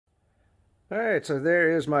All right, so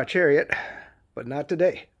there is my chariot, but not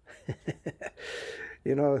today.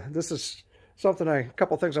 You know, this is something a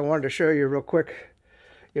couple things I wanted to show you real quick.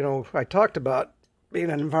 You know, I talked about being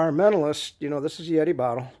an environmentalist. You know, this is a Yeti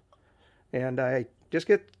bottle, and I just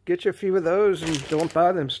get you a few of those and don't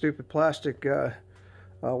buy them stupid plastic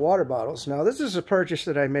water bottles. Now, this is a purchase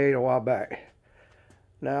that I made a while back.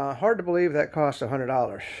 Now, hard to believe that cost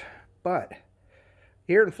 $100, but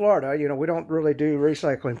here in Florida, you know, we don't really do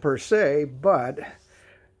recycling per se, but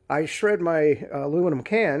I shred my aluminum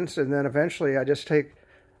cans, and then eventually I just take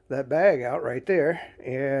that bag out right there,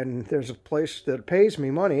 and there's a place that pays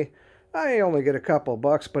me money. I only get a couple of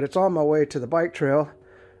bucks, but it's on my way to the bike trail.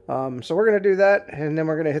 So we're going to do that, and then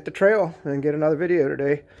we're going to hit the trail and get another video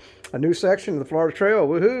today. A new section of the Florida Trail,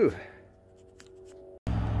 woohoo!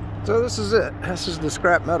 So this is it. This is the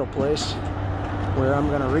scrap metal place where I'm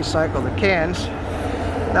going to recycle the cans.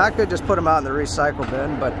 Now, I could just put them out in the recycle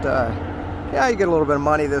bin, but yeah, you get a little bit of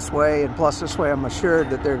money this way, and plus this way I'm assured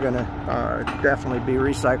that they're going to definitely be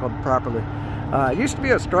recycled properly. It used to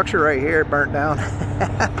be a structure right here, burnt down.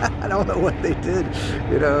 I don't know what they did.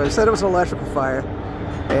 You know, it said it was an electrical fire.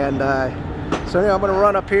 And so anyway, I'm going to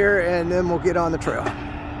run up here, and then we'll get on the trail.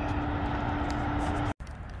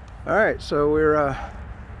 All right, so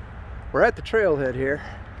we're at the trailhead here,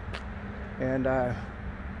 and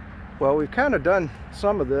well, we've kind of done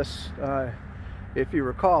some of this. If you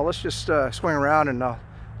recall, let's just swing around and I'll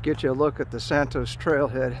get you a look at the Santos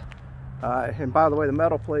trailhead. And by the way, the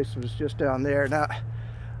metal place was just down there. Now,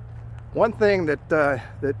 one thing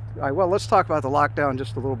well, let's talk about the lockdown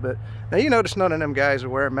just a little bit. Now, you notice none of them guys are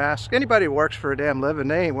wearing masks. Anybody who works for a damn living,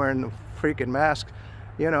 they ain't wearing the freaking mask.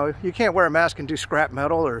 You know, you can't wear a mask and do scrap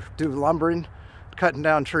metal or do lumbering, cutting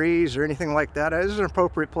down trees or anything like that. This is an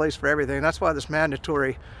appropriate place for everything. That's why this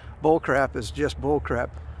mandatory bullcrap is just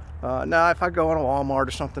bullcrap. Now, if I go in a Walmart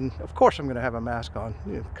or something, of course I'm going to have a mask on.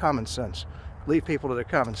 You know, common sense. Leave people to their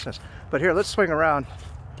common sense. But here, let's swing around.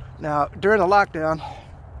 Now, during the lockdown,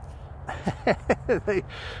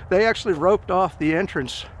 they actually roped off the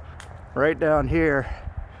entrance right down here.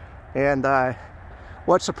 And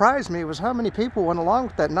what surprised me was how many people went along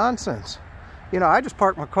with that nonsense. You know, I just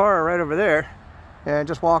parked my car right over there and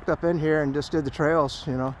just walked up in here and just did the trails,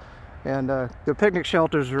 you know. And the picnic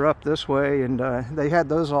shelters are up this way, and they had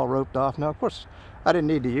those all roped off. Now, of course, I didn't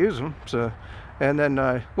need to use them. So, and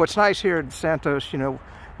then what's nice here at Santos, you know,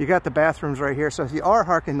 you got the bathrooms right here. So if you are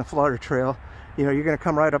hiking the Florida Trail, you know, you're going to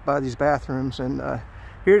come right up by these bathrooms. And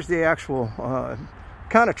here's the actual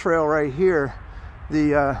kind of trail right here.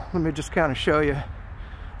 Let me just kind of show you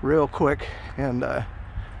real quick. And yeah,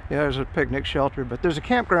 there's a picnic shelter, but there's a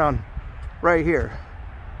campground right here.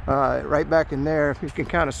 Right back in there, you can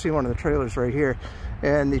kind of see one of the trailers right here,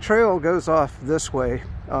 and the trail goes off this way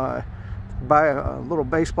by a little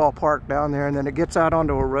baseball park down there, and then it gets out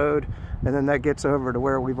onto a road, and then that gets over to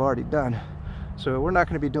where we've already done. So we're not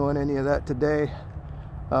going to be doing any of that today.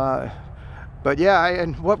 But yeah,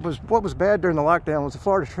 and what was bad during the lockdown was the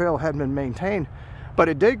Florida Trail hadn't been maintained, but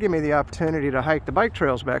it did give me the opportunity to hike the bike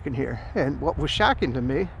trails back in here. And what was shocking to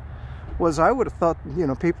me was I would have thought, you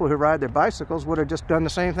know, people who ride their bicycles would have just done the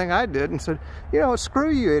same thing I did and said, you know,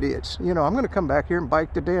 screw you idiots. You know, I'm going to come back here and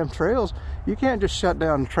bike the damn trails. You can't just shut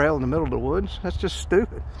down the trail in the middle of the woods. That's just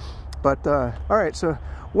stupid. But, all right, so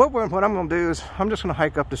what I'm going to do is I'm just going to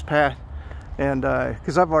hike up this path. And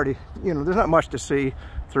because I've already, you know, there's not much to see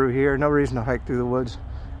through here. No reason to hike through the woods.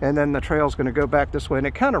 And then the trail's going to go back this way. And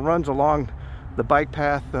it kind of runs along the bike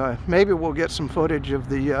path. Maybe we'll get some footage of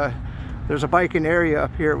the... there's a biking area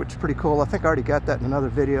up here, which is pretty cool. I think I already got that in another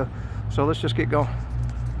video. So let's just get going.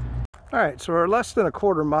 All right, so we're less than a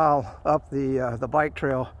quarter mile up the bike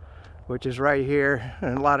trail, which is right here.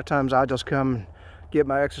 And a lot of times I'll just come get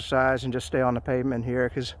my exercise and just stay on the pavement here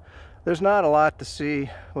because there's not a lot to see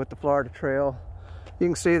with the Florida Trail. You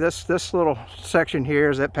can see this little section here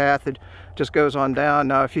is that path that just goes on down.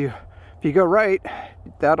 Now, if you go right,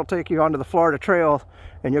 that'll take you onto the Florida Trail,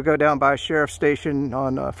 and you'll go down by a sheriff's station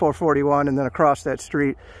on 441 and then across that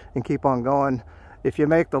street and keep on going. If you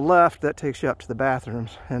make the left, that takes you up to the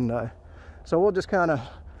bathrooms. And so we'll just kind of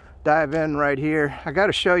dive in right here. I got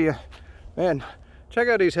to show you, man, check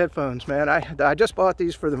out these headphones, man. I just bought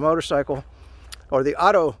these for the motorcycle, or the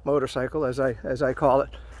auto motorcycle as I call it.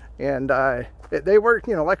 And they work,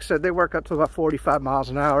 you know, like I said, they work up to about 45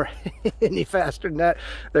 miles an hour. Any faster than that,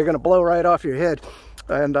 they're going to blow right off your head.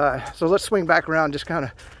 And so let's swing back around, just kind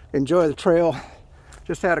of enjoy the trail.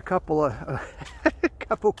 Just had a couple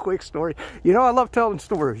of quick stories. You know, I love telling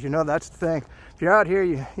stories. You know, that's the thing. If you're out here,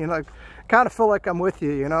 you know, kind of feel like I'm with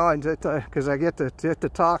you. You know, and because I get to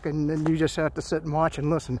talk, and then you just have to sit and watch and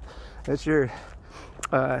listen. It's your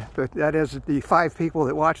But that is the 5 people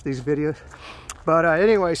that watch these videos. But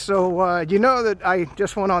anyway, so you know that I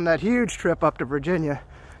just went on that huge trip up to Virginia,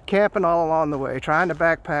 camping all along the way, trying to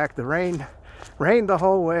backpack. The rained the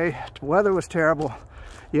whole way. The weather was terrible,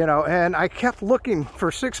 you know, and I kept looking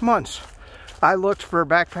for 6 months. I looked for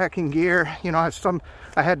backpacking gear. You know,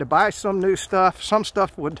 I had to buy some new stuff. Some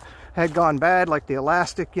stuff had gone bad, like the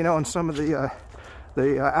elastic, you know, and some of the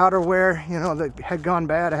outerwear, you know, that had gone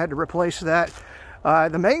bad. I had to replace that.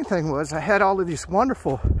 The main thing was I had all of these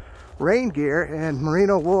wonderful rain gear and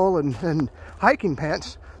merino wool and hiking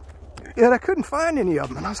pants, and I couldn't find any of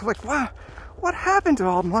them. And I was like, wow, what happened to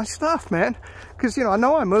all my stuff, man? Because, you know, I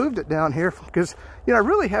know I moved it down here because, you know, I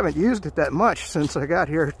really haven't used it that much since I got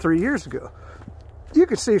here 3 years ago. You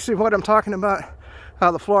can see what I'm talking about,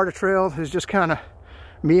 how the Florida Trail is just kind of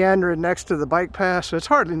meandering next to the bike path, so it's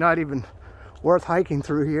hardly not even worth hiking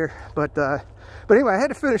through here. But anyway, I had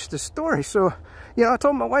to finish the story. So, you know, I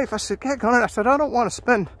told my wife, I said, I said, I don't want to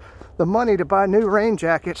spend the money to buy new rain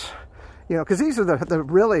jackets, you know, because these are the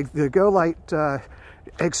really Go Light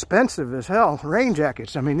expensive as hell rain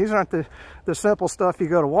jackets. I mean, these aren't the simple stuff you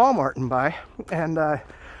go to Walmart and buy. And I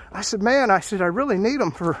said, man, I really need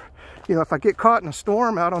them for, you know, if I get caught in a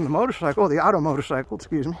storm out on the motorcycle, the auto motorcycle,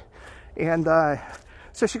 excuse me. And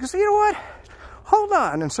so she goes, you know what, hold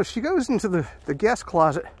on. And so she goes into the guest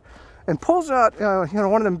closet and pulls out, you know,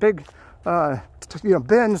 one of them big, you know,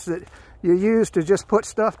 bins that you use to just put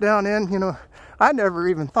stuff down in. You know, I never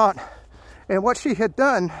even thought. And what she had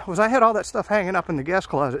done was, I had all that stuff hanging up in the guest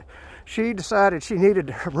closet. She decided she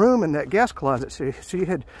needed room in that guest closet. So she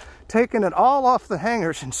had taken it all off the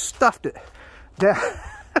hangers and stuffed it down,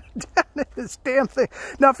 down in this damn thing.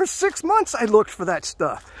 Now, for 6 months, I looked for that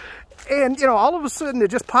stuff. And, you know, all of a sudden,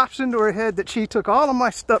 it just pops into her head that she took all of my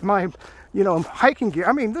stuff, you know, hiking gear.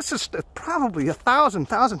 I mean, this is probably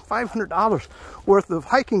 $1,500 worth of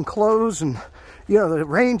hiking clothes, and, you know, the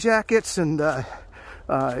rain jackets and,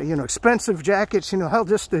 you know, expensive jackets. You know, hell,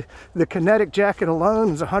 just the kinetic jacket alone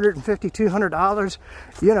is $150, $200,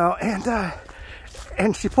 you know,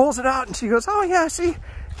 and she pulls it out and she goes, oh yeah, see,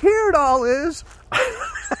 here it all is.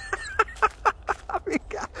 I mean,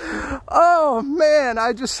 God. Oh man,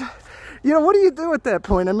 you know, what do you do at that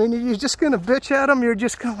point? I mean, you're just going to bitch at them? You're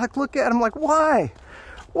just going to like look at them like, why?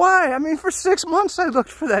 Why? I mean, for 6 months I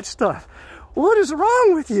looked for that stuff. What is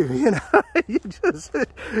wrong with you? You know, you just...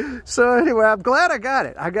 So anyway, I'm glad I got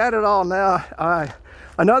it. I got it all now.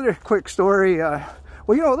 Another quick story. Well,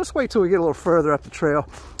 you know, let's wait till we get a little further up the trail,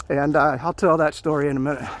 and I'll tell that story in a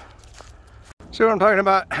minute. See what I'm talking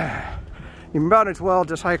about? You might as well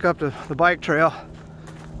just hike up the bike trail.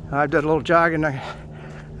 I did a little jogging. I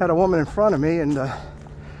had a woman in front of me, and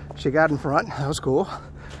she got in front. That was cool.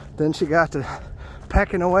 Then she got to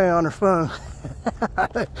pecking away on her phone.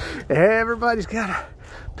 Everybody's got to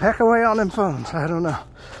peck away on them phones. I don't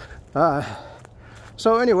know.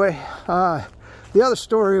 So anyway, the other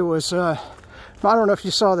story was, I don't know if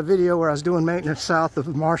you saw the video where I was doing maintenance south of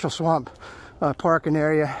the Marshall Swamp parking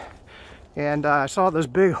area, and I saw those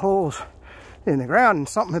big holes in the ground and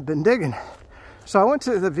something had been digging. So I went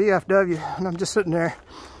to the VFW, and I'm just sitting there.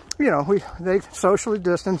 You know, they socially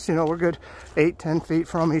distanced. You know, we're good 8-10 feet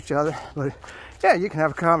from each other, but yeah, you can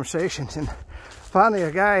have a conversation. And finally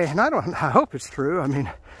a guy, and I hope it's true, I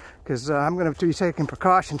mean, because I'm going to be taking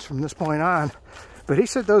precautions from this point on, but he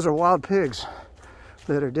said those are wild pigs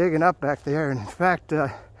that are digging up back there. And in fact,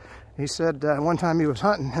 he said one time he was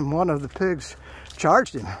hunting and one of the pigs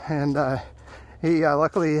charged him, and he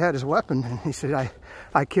luckily he had his weapon, and he said,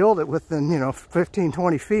 I killed it within, you know,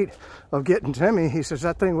 15-20 feet of getting to me. He says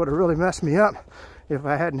that thing would have really messed me up if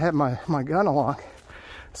I hadn't had my gun along.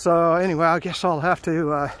 So anyway, I guess I'll have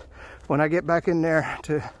to, when I get back in there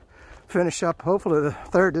to finish up, hopefully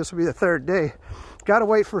this will be the third day. Got to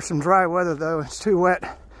wait for some dry weather though. It's too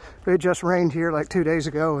wet. It just rained here like 2 days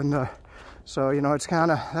ago, and so, you know, it's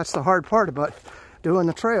kind of, that's the hard part about doing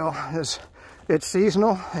the trail, is it's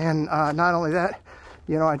seasonal. And not only that,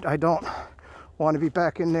 you know, I don't want to be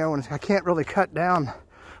back in there when I can't really cut down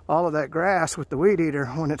all of that grass with the weed eater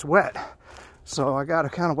when it's wet. So I got to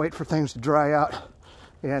kind of wait for things to dry out,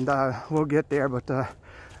 and we'll get there. But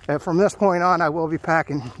from this point on, I will be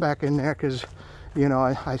packing back in there, because, you know,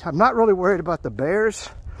 I'm not really worried about the bears.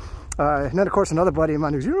 And then, of course, another buddy of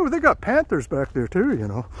mine goes, you know, they got panthers back there too, you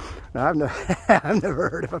know. Now, I've never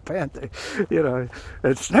heard of a panther, you know.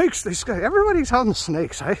 And snakes, everybody's hunting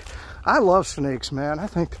snakes. I love snakes, man. I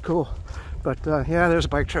think they're cool. But yeah, there's a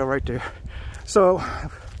bike trail right there. So,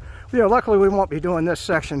 you know, luckily we won't be doing this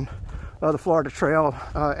section of the Florida Trail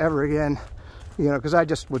ever again, you know, because I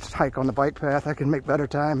just would hike on the bike path. I can make better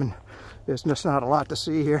time, and there's just not a lot to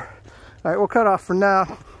see here. All right, we'll cut off for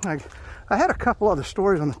now. I had a couple other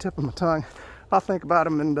stories on the tip of my tongue. I'll think about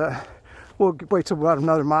them, and we'll wait till about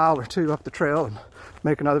another mile or two up the trail and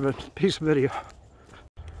make another piece of video.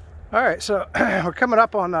 All right, so we're coming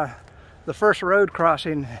up on the first road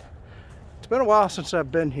crossing. It's been a while since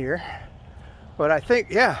I've been here, but I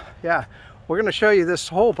think, yeah, we're gonna show you this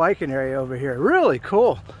whole biking area over here. Really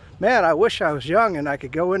cool. Man, I wish I was young and I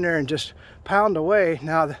could go in there and just pound away.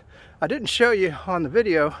 Now, I didn't show you on the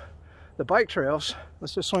video the bike trails.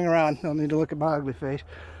 Let's just swing around. Don't need to look at my ugly face.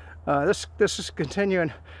 This is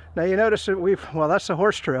continuing. Now you notice that well, that's the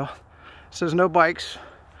horse trail. It says no bikes.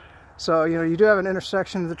 So, you know, you do have an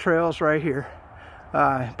intersection of the trails right here.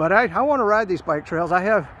 But I want to ride these bike trails. I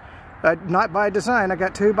have, not by design, I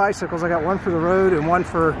got two bicycles. I got one for the road and one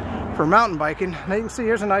for mountain biking. Now you can see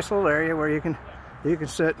here's a nice little area where you can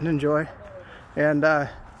sit and enjoy. And well,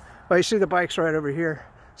 you see the bikes right over here.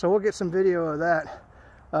 So we'll get some video of that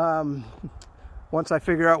once I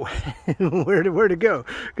figure out where to go,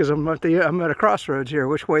 because I'm at a crossroads here,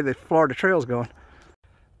 which way the Florida Trail's going.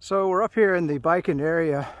 So we're up here in the biking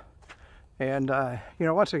area, and you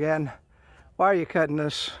know, once again, why are you cutting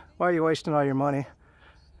this? Why are you wasting all your money?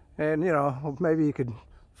 And you know, maybe you could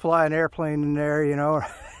fly an airplane in there, you know.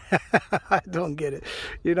 I don't get it.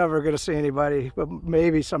 You're never going to see anybody, but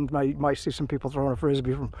maybe you might see some people throwing a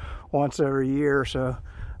frisbee from once every year or so.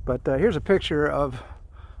 But here's a picture of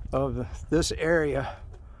this area.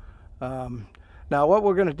 Now what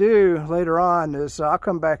we're going to do later on is I'll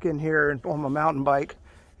come back in here on my mountain bike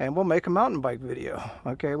and we'll make a mountain bike video.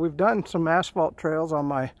 Okay, we've done some asphalt trails on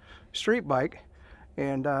my street bike,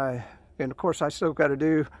 and of course I still got to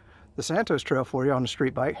do the Santos trail for you on the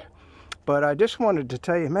street bike. But I just wanted to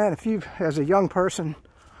tell you, man, if you, as a young person,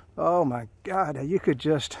 oh my God, you could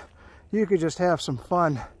just have some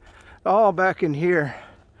fun. All back in here,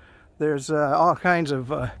 there's all kinds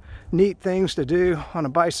of neat things to do on a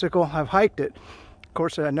bicycle. I've hiked it. Of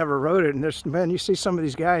course, I never rode it. And there's, man, you see some of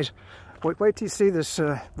these guys. Wait till you see this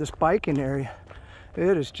this biking area.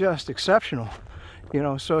 It is just exceptional. You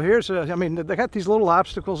know, so here's I mean, they got these little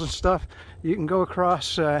obstacles and stuff you can go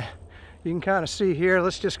across. You can kind of see here.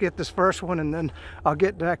 Let's just get this first one, and then I'll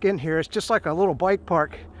get back in here. It's just like a little bike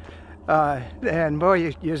park. And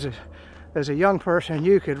boy, as a young person,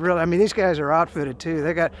 you could really, I mean, these guys are outfitted too.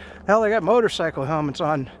 They got motorcycle helmets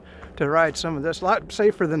on to ride some of this. A lot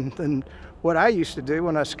safer than what I used to do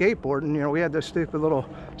when I was skateboarding. You know, we had those stupid little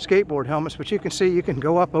skateboard helmets, but you can see you can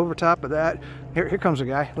go up over top of that. Here comes a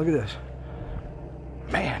guy. Look at this.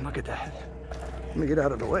 Man, look at that. Let me get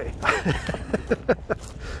out of the way.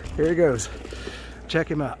 Here he goes.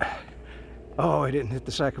 Check him out. Oh, I didn't hit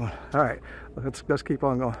the second one. All right, let's keep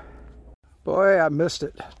on going. Boy, I missed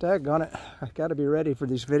it. Daggone it. I got to be ready for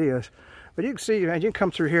these videos. But you can see, man, you can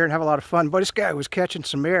come through here and have a lot of fun. But this guy was catching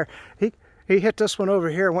some air. He hit this one over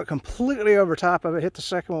here, went completely over top of it, hit the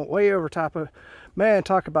second one way over top of it. Man,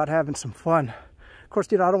 talk about having some fun. Of course,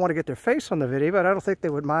 you know, I don't want to get their face on the video, but I don't think they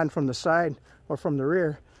would mind from the side or from the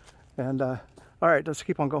rear. And all right, let's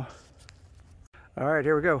keep on going. All right,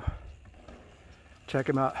 here we go. Check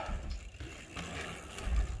him out.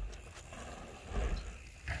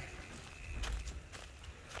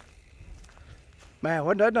 Man,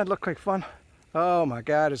 wouldn't that look like fun? Oh my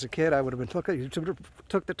God, as a kid, I would have been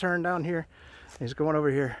took the turn down here. He's going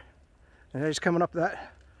over here. And he's coming up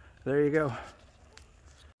that. There you go.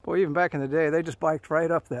 Boy, even back in the day, they just biked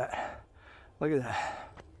right up that. Look at that.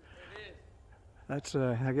 That's,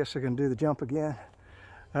 I guess I can do the jump again.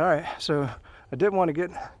 All right, so I did want to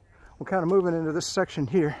we're kind of moving into this section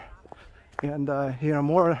here. And, you know,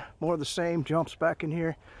 more of the same jumps back in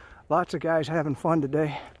here. Lots of guys having fun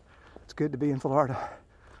today. It's good to be in Florida.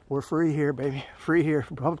 We're free here, baby. Free here,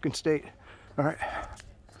 Republican state. All right.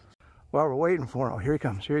 While we're waiting for him, oh, here he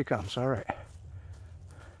comes, here he comes. All right.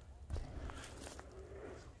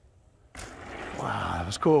 Wow, that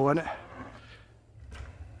was cool, wasn't it?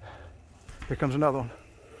 Here comes another one.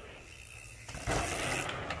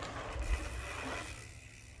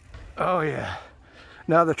 Oh yeah.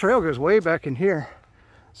 Now the trail goes way back in here.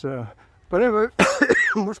 So, but anyway,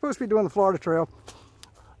 we're supposed to be doing the Florida Trail.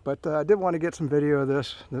 But I did want to get some video of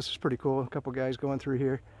this. This is pretty cool. A couple guys going through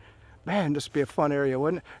here. Man, this would be a fun area,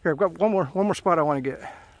 wouldn't it? Here, I've got one more spot I want to get.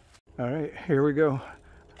 All right, here we go.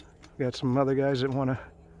 Got some other guys that want to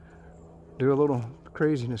do a little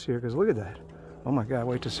craziness here, because look at that. Oh my God,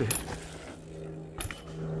 wait to see.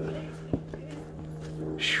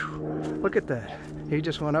 Whew, look at that. He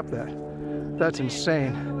just went up that. That's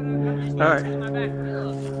insane. All right.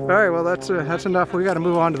 All right, well, that's enough. We got to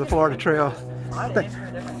move on to the Florida Trail.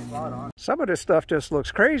 Some of this stuff just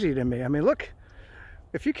looks crazy to me. I mean, look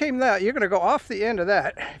if you came that, you're going to go off the end of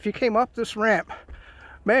that. If you came up this ramp,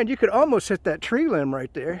 man, you could almost hit that tree limb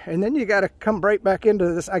right there. And then you got to come right back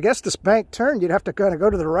into this, I guess this bank turn, you'd have to kind of go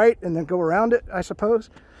to the right and then go around it, I suppose.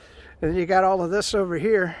 And then you got all of this over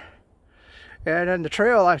here. And then the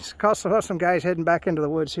trail, I saw some guys heading back into the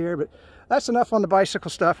woods here, but that's enough on the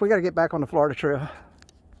bicycle stuff. We got to get back on the Florida Trail.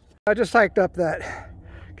 I just hiked up that.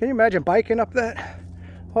 Can you imagine biking up that?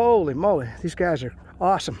 Holy moly, these guys are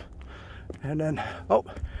awesome. And then, oh,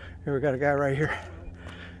 here we got a guy right here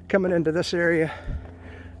coming into this area.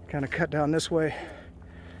 Kind of cut down this way.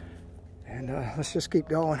 And let's just keep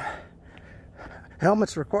going.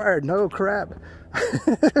 Helmets required, no crap.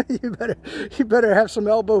 you better have some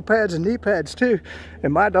elbow pads and knee pads too,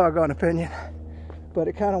 in my doggone opinion. But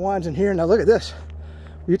it kind of winds in here. Now look at this.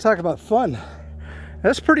 You talk about fun.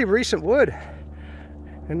 That's pretty recent wood.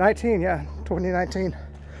 In 2019.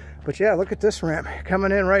 But yeah, look at this ramp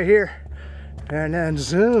coming in right here. And then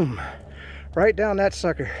zoom right down that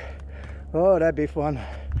sucker. Oh, that'd be fun.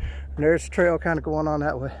 And there's the trail kind of going on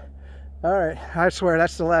that way. All right, I swear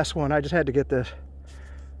that's the last one. I just had to get this.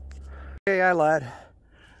 Okay, I lied.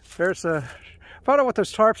 There's a, I found out what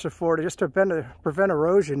those tarps are for, just to prevent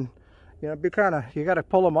erosion. You know, you got to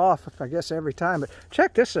pull them off, I guess, every time. But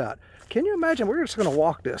check this out. Can you imagine? We're just going to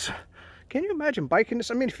walk this. Can you imagine biking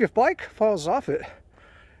this? I mean, if your bike falls off it,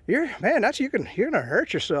 you're going to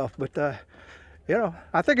hurt yourself. But you know,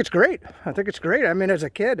 I think it's great. I think it's great. I mean, as a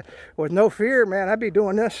kid with no fear, man, I'd be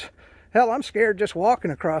doing this. Hell, I'm scared just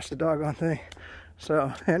walking across the doggone thing.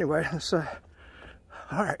 So anyway, let's all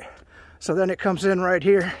right. So then it comes in right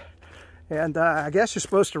here, and I guess you're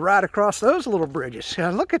supposed to ride across those little bridges.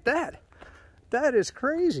 And look at that. That is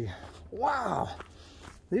crazy. Wow.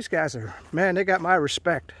 These guys are, man, they got my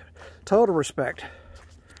respect. Total respect.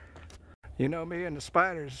 You know me and the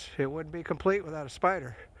spiders, it wouldn't be complete without a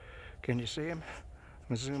spider. Can you see him?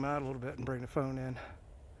 I'm gonna zoom out a little bit and bring the phone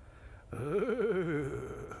in. Ooh.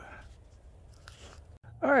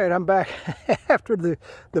 All right, I'm back after the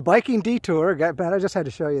biking detour. Man, I just had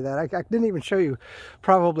to show you that. I didn't even show you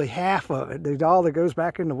probably half of it. All that goes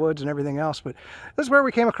back in the woods and everything else. But this is where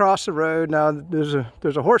we came across the road. Now there's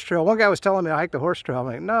a horse trail. One guy was telling me I hiked the horse trail. I'm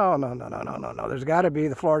like, no. There's got to be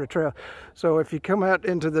the Florida Trail. So if you come out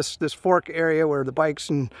into this fork area where the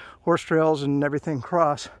bikes and horse trails and everything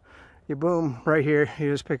cross, you boom right here.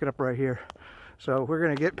 You just pick it up right here. So we're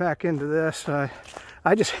gonna get back into this.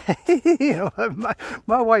 I just, you know,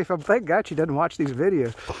 my wife, thank God she doesn't watch these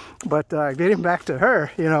videos, but getting back to her,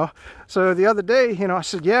 you know. So the other day, you know, I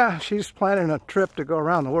said, yeah, she's planning a trip to go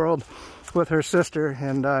around the world with her sister,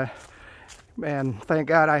 and thank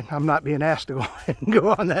God I'm not being asked to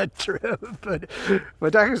go on that trip. But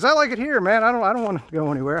because I like it here, man. I don't want to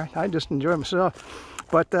go anywhere. I just enjoy myself.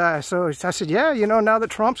 But so I said, yeah, you know, now that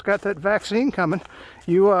Trump's got that vaccine coming,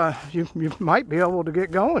 you might be able to get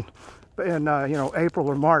going in you know, April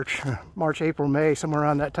or March, April, May, somewhere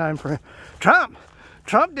around that time frame. Trump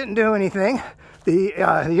didn't do anything.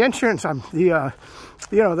 The insurance, you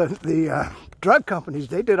know, the drug companies,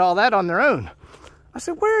 they did all that on their own. I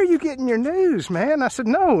said, where are you getting your news, man? I said,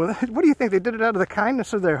 no. What do you think? They did it out of the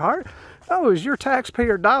kindness of their heart? Oh, it was your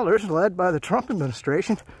taxpayer dollars, led by the Trump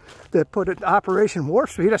administration, that put it Operation Warp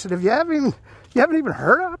Speed. I said, you haven't even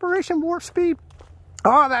heard of Operation Warp Speed?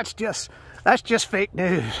 Oh, that's just fake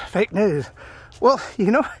news. Fake news. Well,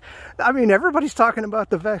 you know, I mean, everybody's talking about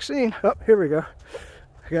the vaccine. Oh, here we go.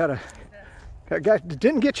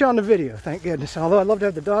 Didn't get you on the video, thank goodness. Although I'd love to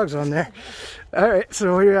have the dogs on there. All right,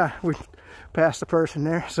 so we passed the person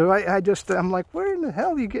there. So I'm like, where in the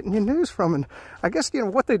hell are you getting your news from? And I guess, you know,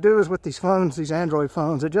 what they do is with these phones, these Android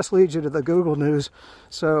phones, it just leads you to the Google News.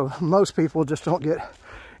 So most people just don't get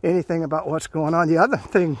anything about what's going on. The other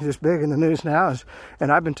thing that's big in the news now is,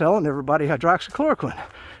 and I've been telling everybody, hydroxychloroquine.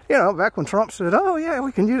 You know, back when Trump said, oh yeah,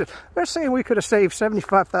 we can use it. They're saying we could have saved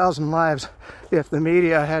 75,000 lives if the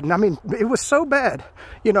media hadn't. I mean, it was so bad.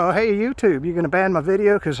 You know, hey, YouTube, you're going to ban my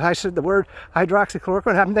video because I said the word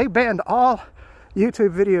hydroxychloroquine. I mean, they banned all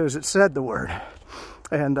YouTube videos that said the word.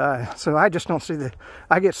 And so I just don't see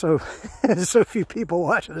I get so few people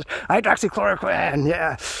watching this. Hydroxychloroquine,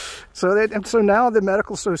 yeah. So now the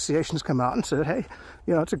medical associations come out and said, hey,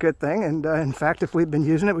 you know, it's a good thing. And in fact, if we'd been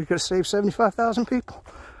using it, we could have saved 75,000 people.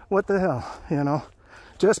 What the hell, you know?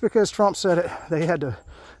 Just because Trump said it, they had to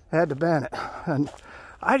ban it. And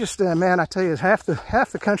I just, man, I tell you, half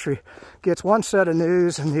the country gets one set of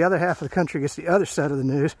news, and the other half of the country gets the other set of the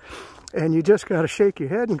news. And you just got to shake your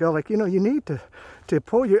head and go like, you know, you need to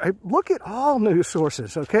pull your, look at all news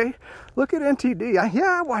sources, okay? Look at NTD.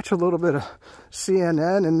 I watch a little bit of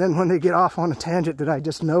CNN, and then when they get off on a tangent that I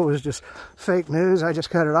just know is just fake news, I just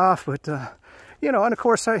cut it off. But, you know, and of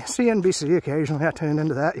course I see NBC occasionally, I tune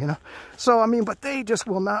into that, you know. So, I mean, but they just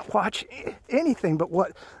will not watch anything but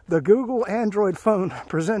what the Google Android phone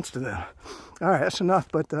presents to them. All right, that's enough,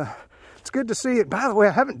 but it's good to see it. By the way,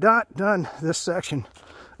 I haven't done this section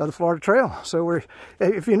of the Florida Trail. So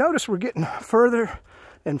if you notice, we're getting further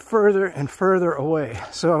and further and further away.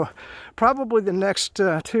 So probably the next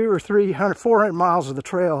 200 or 300, 400 miles of the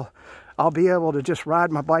trail, I'll be able to just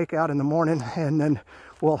ride my bike out in the morning, and then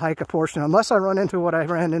we'll hike a portion, unless I run into what I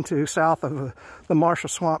ran into south of the Marshall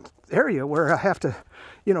Swamp area, where I have to,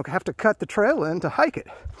 you know, cut the trail in to hike it.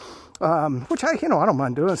 Which I don't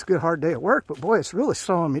mind doing. It's a good hard day at work, but boy, it's really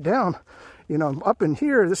slowing me down. You know, up in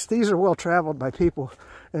here, these are well traveled by people,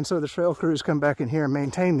 and so the trail crews come back in here and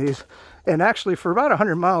maintain these. And actually, for about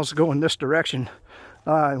 100 miles going this direction,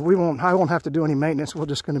 I won't have to do any maintenance. We're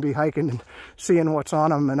just going to be hiking and seeing what's on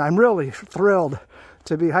them. And I'm really thrilled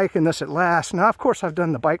to be hiking this at last. Now, of course, I've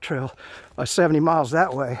done the bike trail 70 miles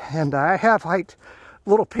that way, and I have hiked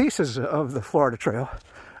little pieces of the Florida Trail.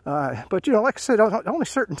 But, you know, like I said, only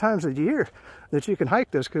certain times of the year that you can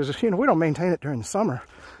hike this, because, you know, we don't maintain it during the summer.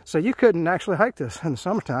 So you couldn't actually hike this in the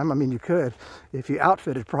summertime. I mean, you could if you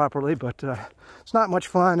outfitted properly, but it's not much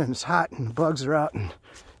fun, and it's hot, and the bugs are out, and,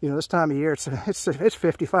 you know, this time of year, it's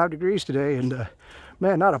 55 degrees today, and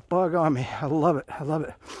man, not a bug on me. I love it. I love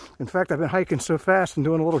it. In fact, I've been hiking so fast and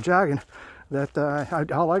doing a little jogging that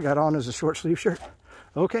all I got on is a short sleeve shirt.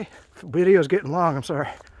 Okay, video's getting long. I'm sorry.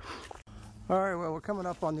 All right, well, we're coming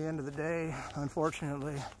up on the end of the day,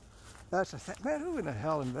 unfortunately. That's the thing. Man, who in the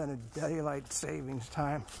hell invented daylight savings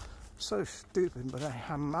time? So stupid, but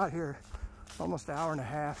I'm out here almost an hour and a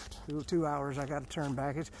half, 2 hours. I got to turn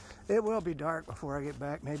back. It will be dark before I get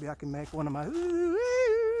back. Maybe I can make one of my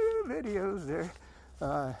videos there.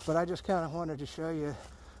 But I just kind of wanted to show you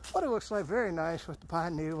what it looks like. Very nice with the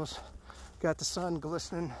pine needles. Got the sun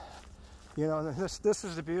glistening. You know, this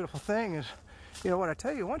is the beautiful thing is, you know what I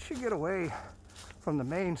tell you, once you get away from the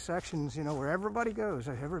main sections, you know, where everybody goes,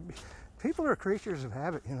 people are creatures of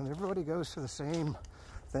habit, you know, everybody goes to the same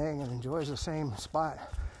thing and enjoys the same spot.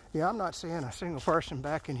 Yeah, I'm not seeing a single person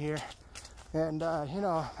back in here. And, you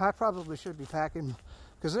know, I probably should be packing,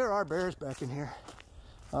 because there are bears back in here.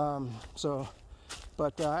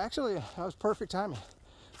 But actually, that was perfect timing,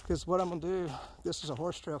 because what I'm going to do, this is a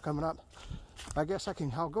horse trail coming up. I guess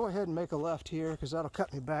I'll go ahead and make a left here, because that'll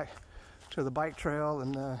cut me back to the bike trail,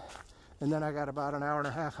 and then I got about an hour and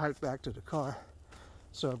a half hike back to the car.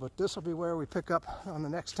 So, but this will be where we pick up on the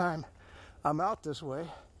next time I'm out this way.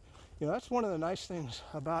 You know, that's one of the nice things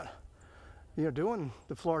about, you know, doing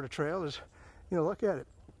the Florida Trail is, you know, look at it.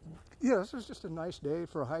 Yeah, this was just a nice day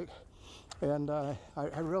for a hike, and I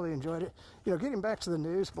really enjoyed it. You know, getting back to the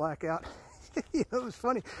news blackout, you know, it was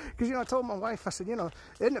funny, because, you know, I told my wife, I said, you know,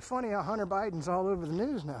 isn't it funny how Hunter Biden's all over the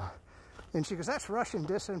news now? And she goes, that's Russian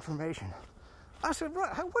disinformation. I said,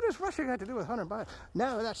 what does Russia got to do with Hunter Biden?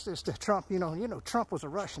 No, that's just Trump, you know, Trump was a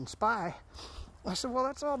Russian spy. I said, well,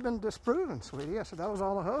 that's all been disproven, sweetie. I said, that was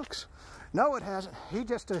all a hoax. No, it hasn't. He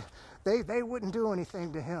just, they wouldn't do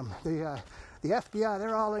anything to him. The FBI,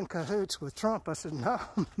 they're all in cahoots with Trump. I said, no,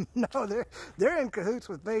 they're in cahoots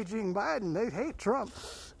with Beijing Biden. They hate Trump.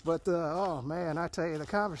 But, oh man, I tell you, the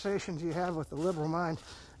conversations you have with the liberal mind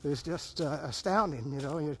is just astounding, you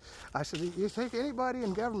know. I said, you think anybody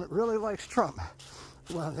in government really likes Trump?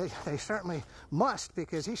 Well, they certainly must,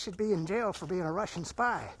 because he should be in jail for being a Russian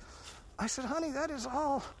spy. I said, honey, that is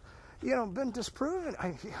all, you know, been disproven.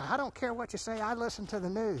 I don't care what you say. I listen to the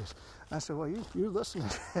news. I said, well, you listen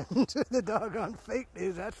to the doggone fake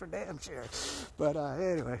news. That's for damn sure. But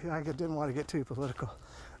anyway, I didn't want to get too political.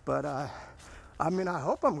 But I mean, I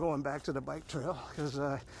hope I'm going back to the bike trail, because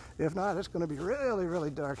if not, it's going to be really,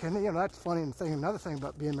 really dark. And, you know, that's funny thing. Another thing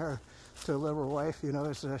about being married to a liberal wife, you know,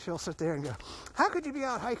 is she'll sit there and go, how could you be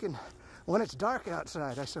out hiking when it's dark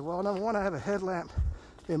outside? I said, well, number one, I have a headlamp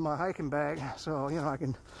in my hiking bag, so, you know, I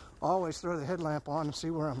can always throw the headlamp on and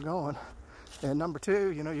see where I'm going. And number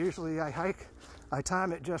two, you know, usually I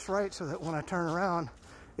time it just right so that when I turn around,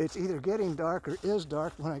 it's either getting dark or is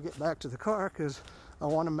dark when I get back to the car, because I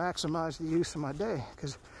want to maximize the use of my day.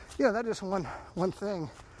 Because, you know, that is one thing.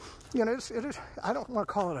 You know, it is, I don't want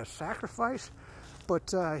to call it a sacrifice,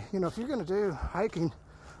 but, you know, if you're going to do hiking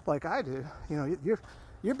like I do, you know,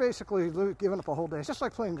 you're basically giving up a whole day. It's just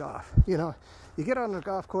like playing golf. You know, you get on the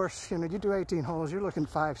golf course, you know, you do 18 holes, you're looking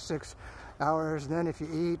 5-6 hours. And then if you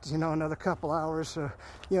eat, you know, another couple hours. So,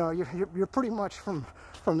 you know, you're pretty much from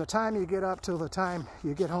the time you get up till the time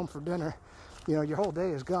you get home for dinner, you know, your whole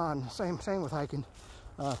day is gone. Same with hiking,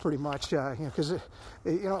 pretty much. You know, because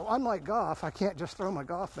you know, unlike golf, I can't just throw my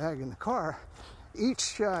golf bag in the car.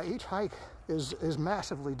 Each hike is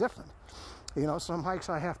massively different. You know, some hikes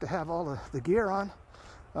I have to have all the gear on,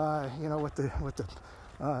 you know, with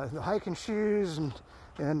the hiking shoes and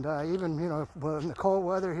even, you know, in the cold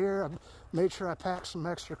weather here, I made sure I packed some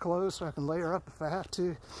extra clothes so I can layer up if I have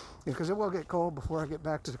to, because it will get cold before I get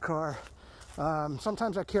back to the car.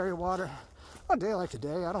 Sometimes I carry water. On a day like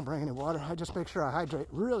today, I don't bring any water. I just make sure I hydrate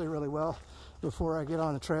really, really well before I get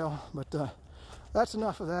on the trail. But that's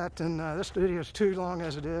enough of that, and this video is too long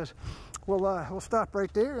as it is. We'll stop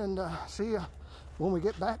right there and see you when we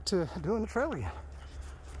get back to doing the trail again.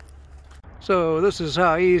 So this is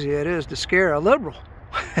how easy it is to scare a liberal.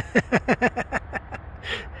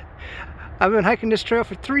 I've been hiking this trail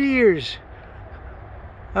for 3 years.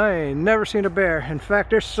 I ain't never seen a bear. In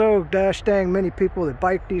fact, there's so gosh dang many people that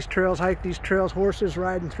bike these trails, hike these trails, horses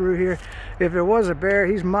riding through here. If there was a bear,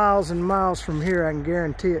 he's miles and miles from here, I can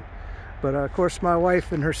guarantee it. But of course, my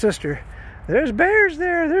wife and her sister, there's bears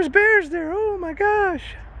there, oh my gosh.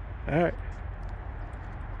 All right.